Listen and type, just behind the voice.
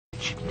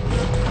damage.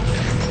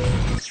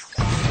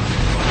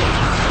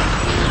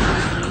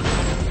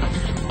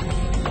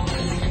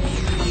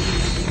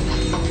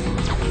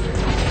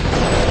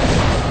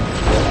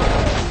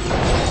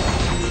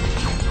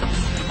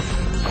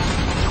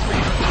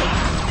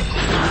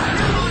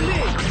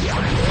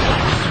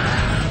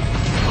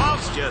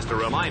 Just a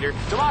reminder,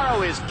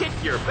 tomorrow is Kick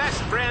Your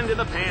Best Friend in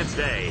the Pants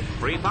Day.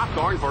 Free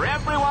popcorn for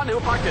everyone who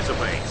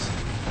participates.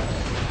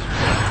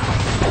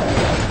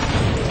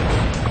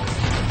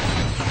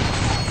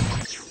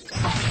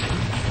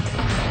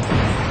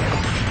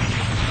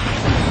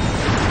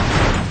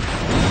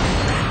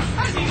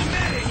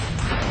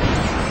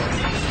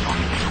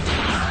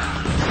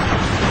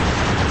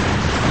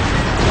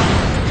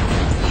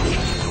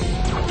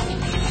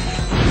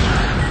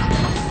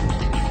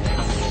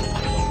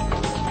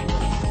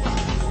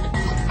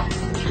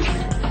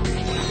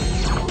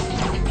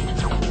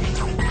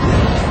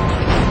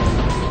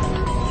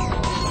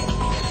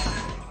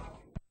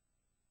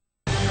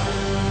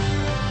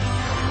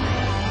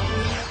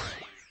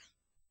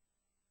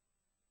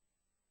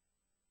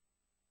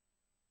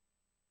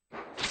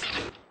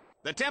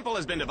 The temple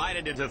has been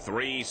divided into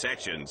 3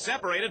 sections,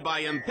 separated by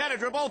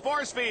impenetrable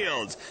force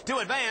fields. To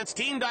advance,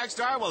 Team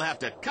Darkstar will have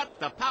to cut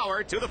the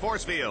power to the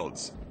force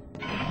fields.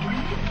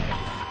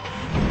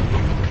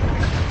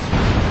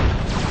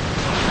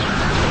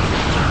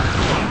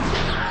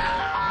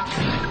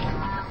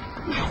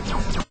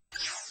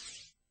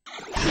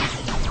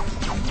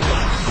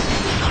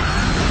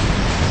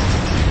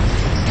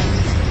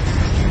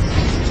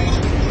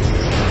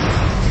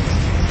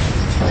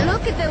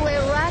 Look at the way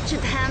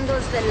Ratchet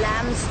handles the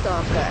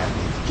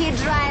Landstalker. He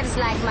drives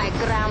like my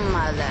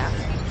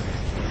grandmother.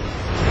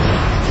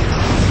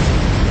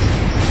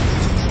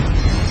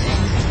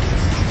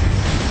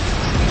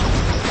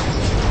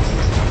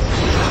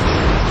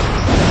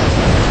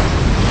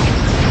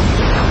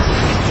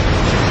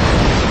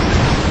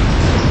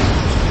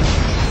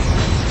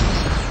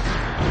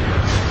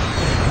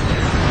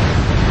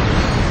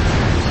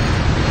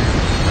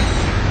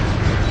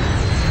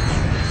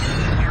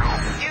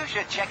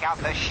 Check out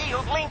the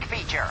shield link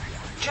feature.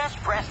 Just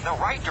press the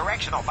right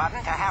directional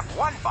button to have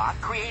one bot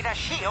create a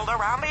shield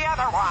around the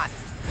other one.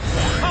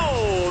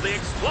 Oh, the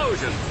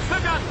explosion, the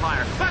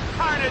gunfire, the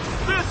carnage.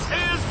 This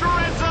is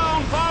Dread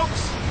Zone,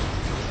 folks.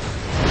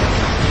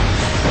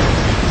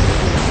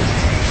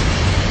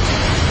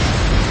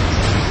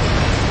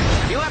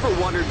 You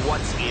ever wondered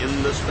what's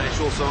in the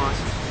special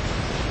sauce?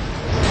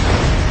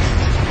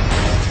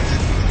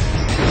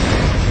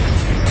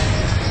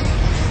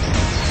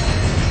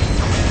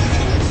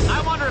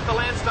 If the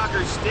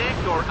Landstalker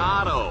stick or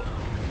auto.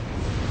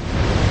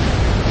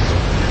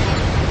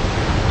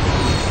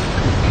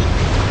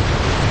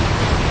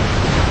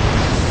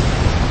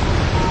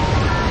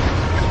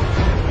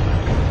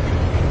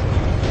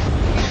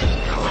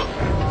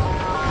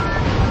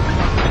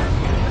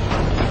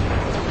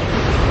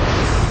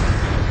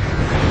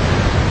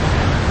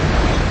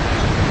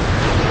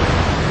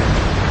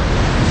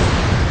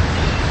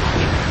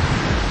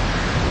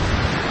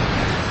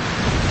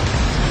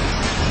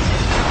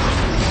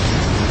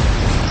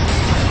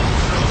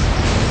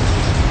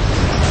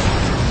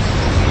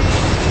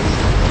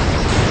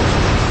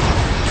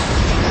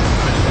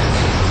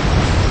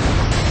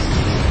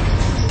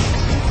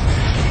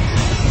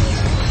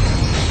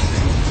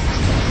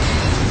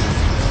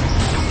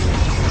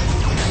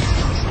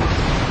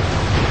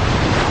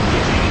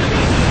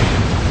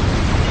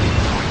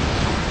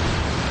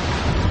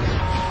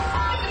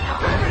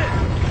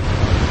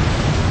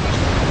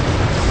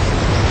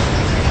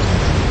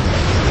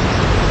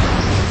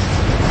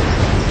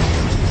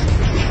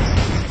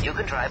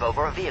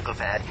 Over a vehicle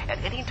pad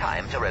at any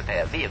time to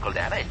repair vehicle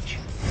damage.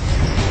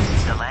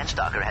 The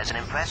Landstalker has an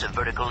impressive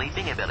vertical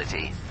leaping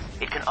ability.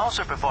 It can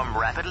also perform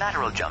rapid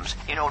lateral jumps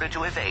in order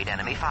to evade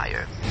enemy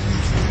fire.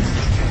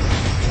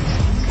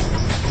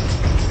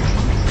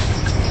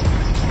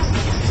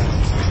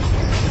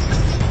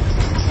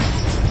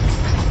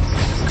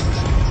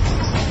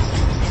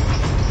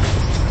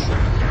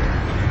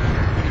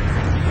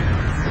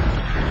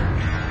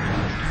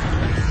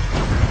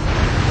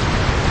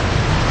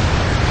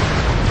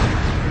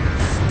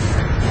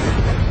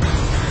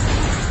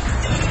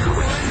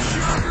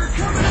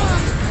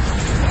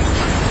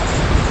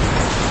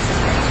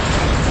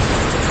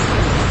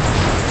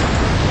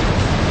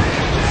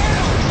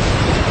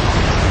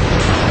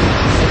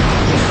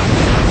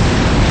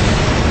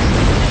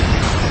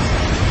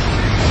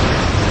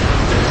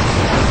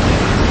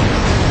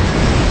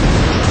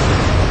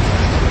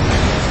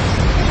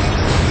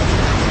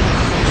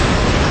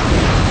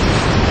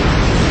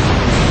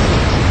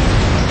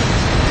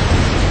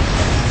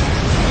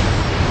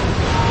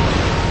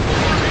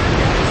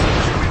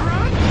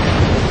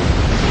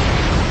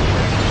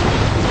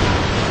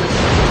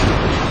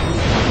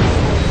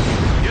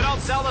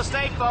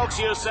 Folks,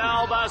 you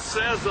sell the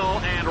sizzle,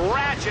 and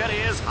Ratchet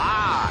is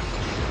hot.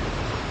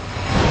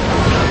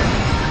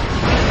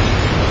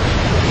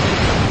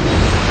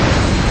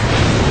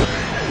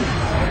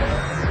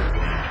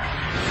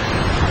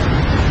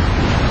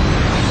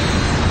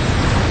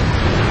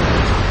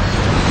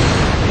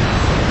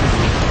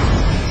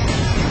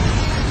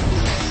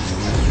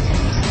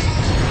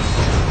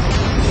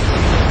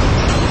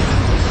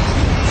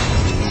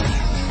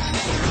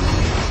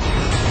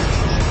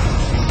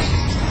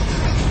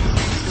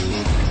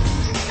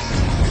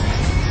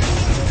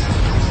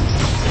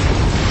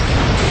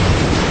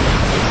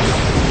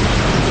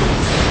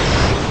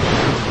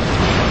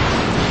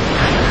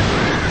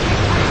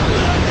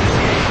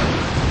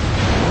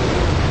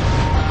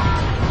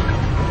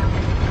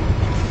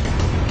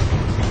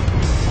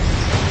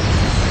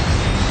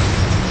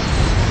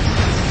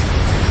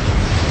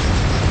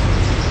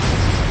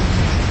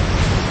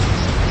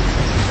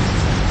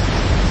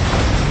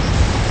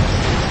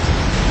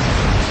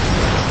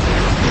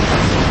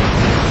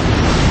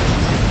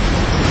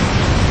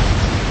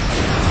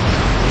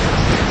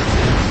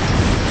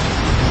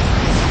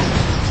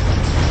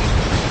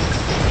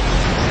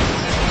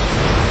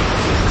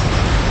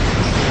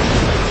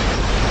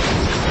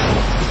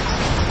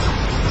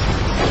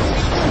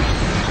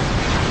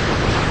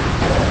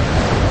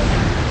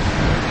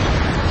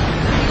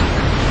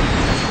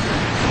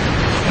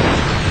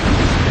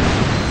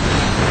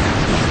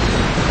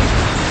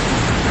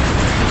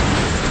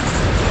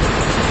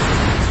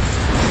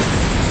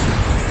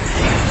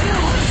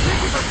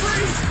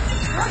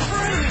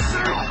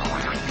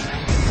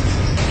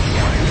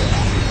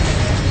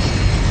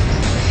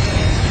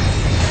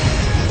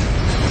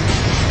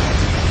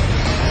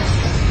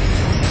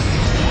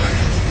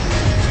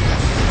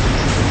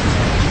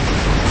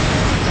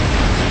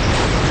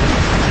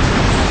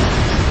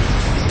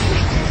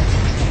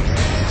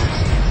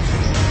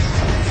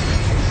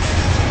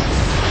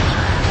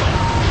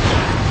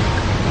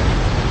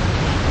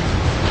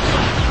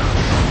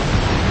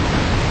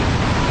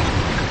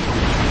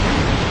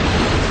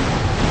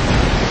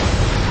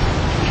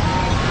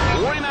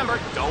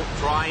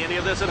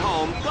 this at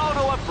home, go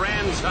to a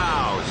friend's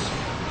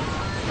house.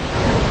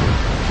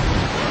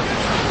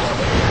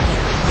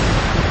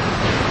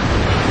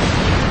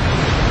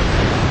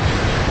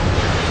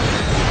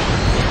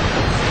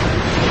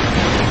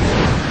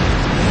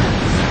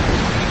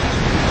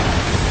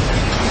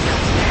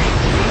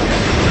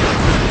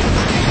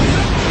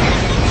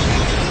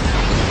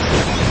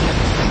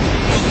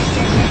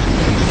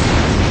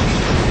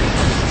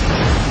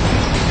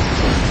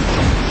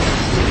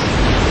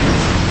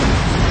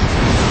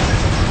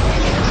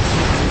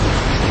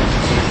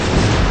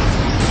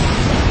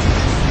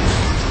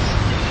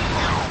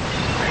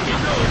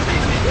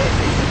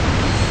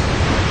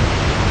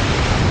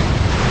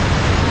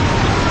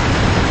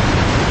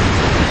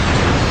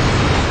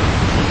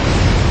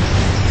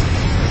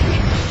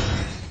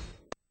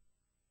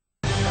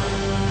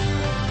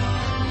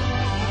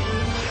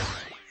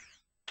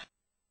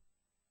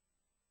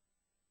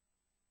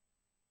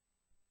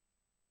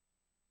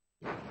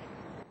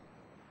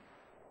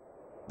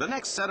 The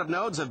next set of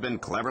nodes have been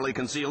cleverly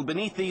concealed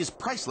beneath these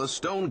priceless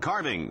stone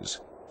carvings.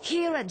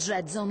 Here at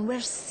Dreadzone, we're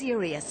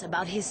serious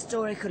about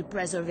historical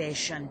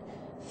preservation.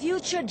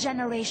 Future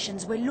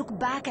generations will look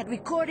back at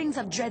recordings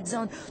of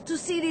Dreadzone to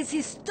see these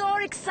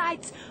historic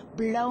sites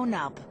blown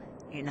up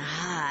in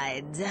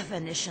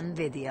high-definition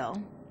video.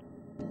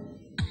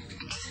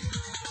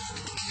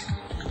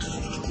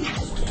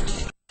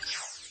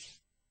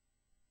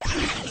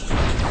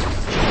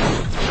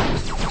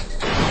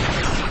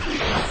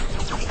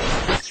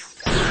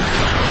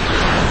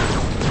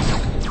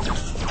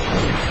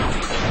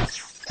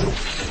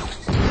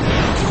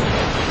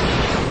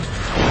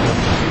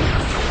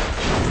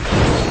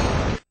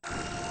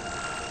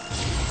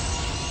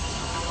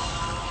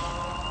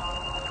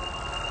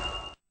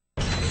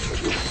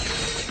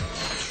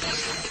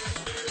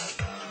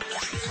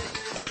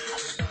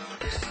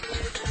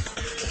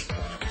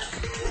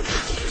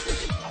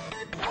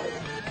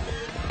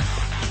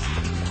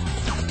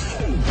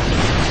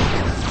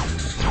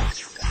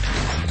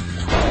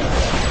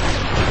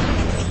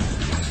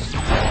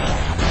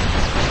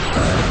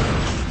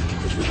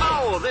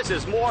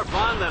 This is more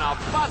fun than a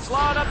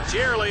busload of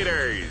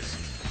cheerleaders.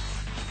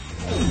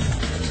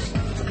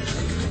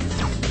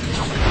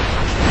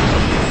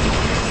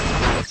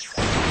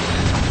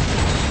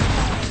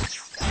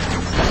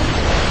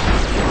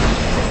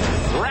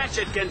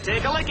 Ratchet can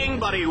take a licking,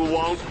 but he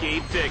won't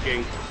keep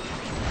ticking.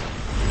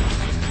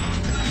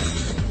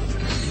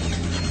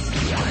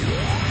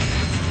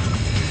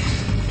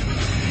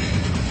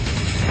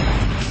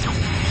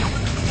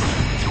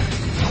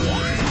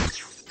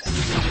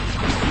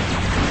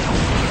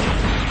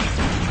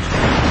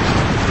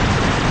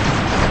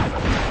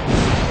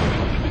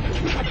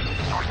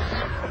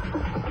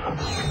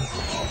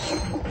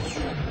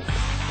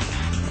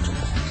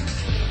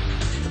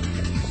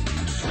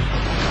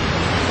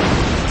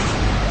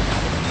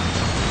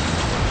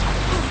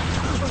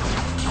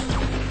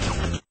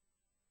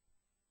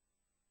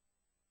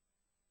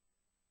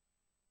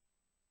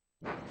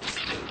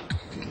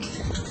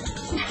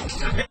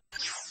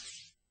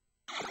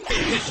 Pay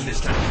attention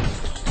this time.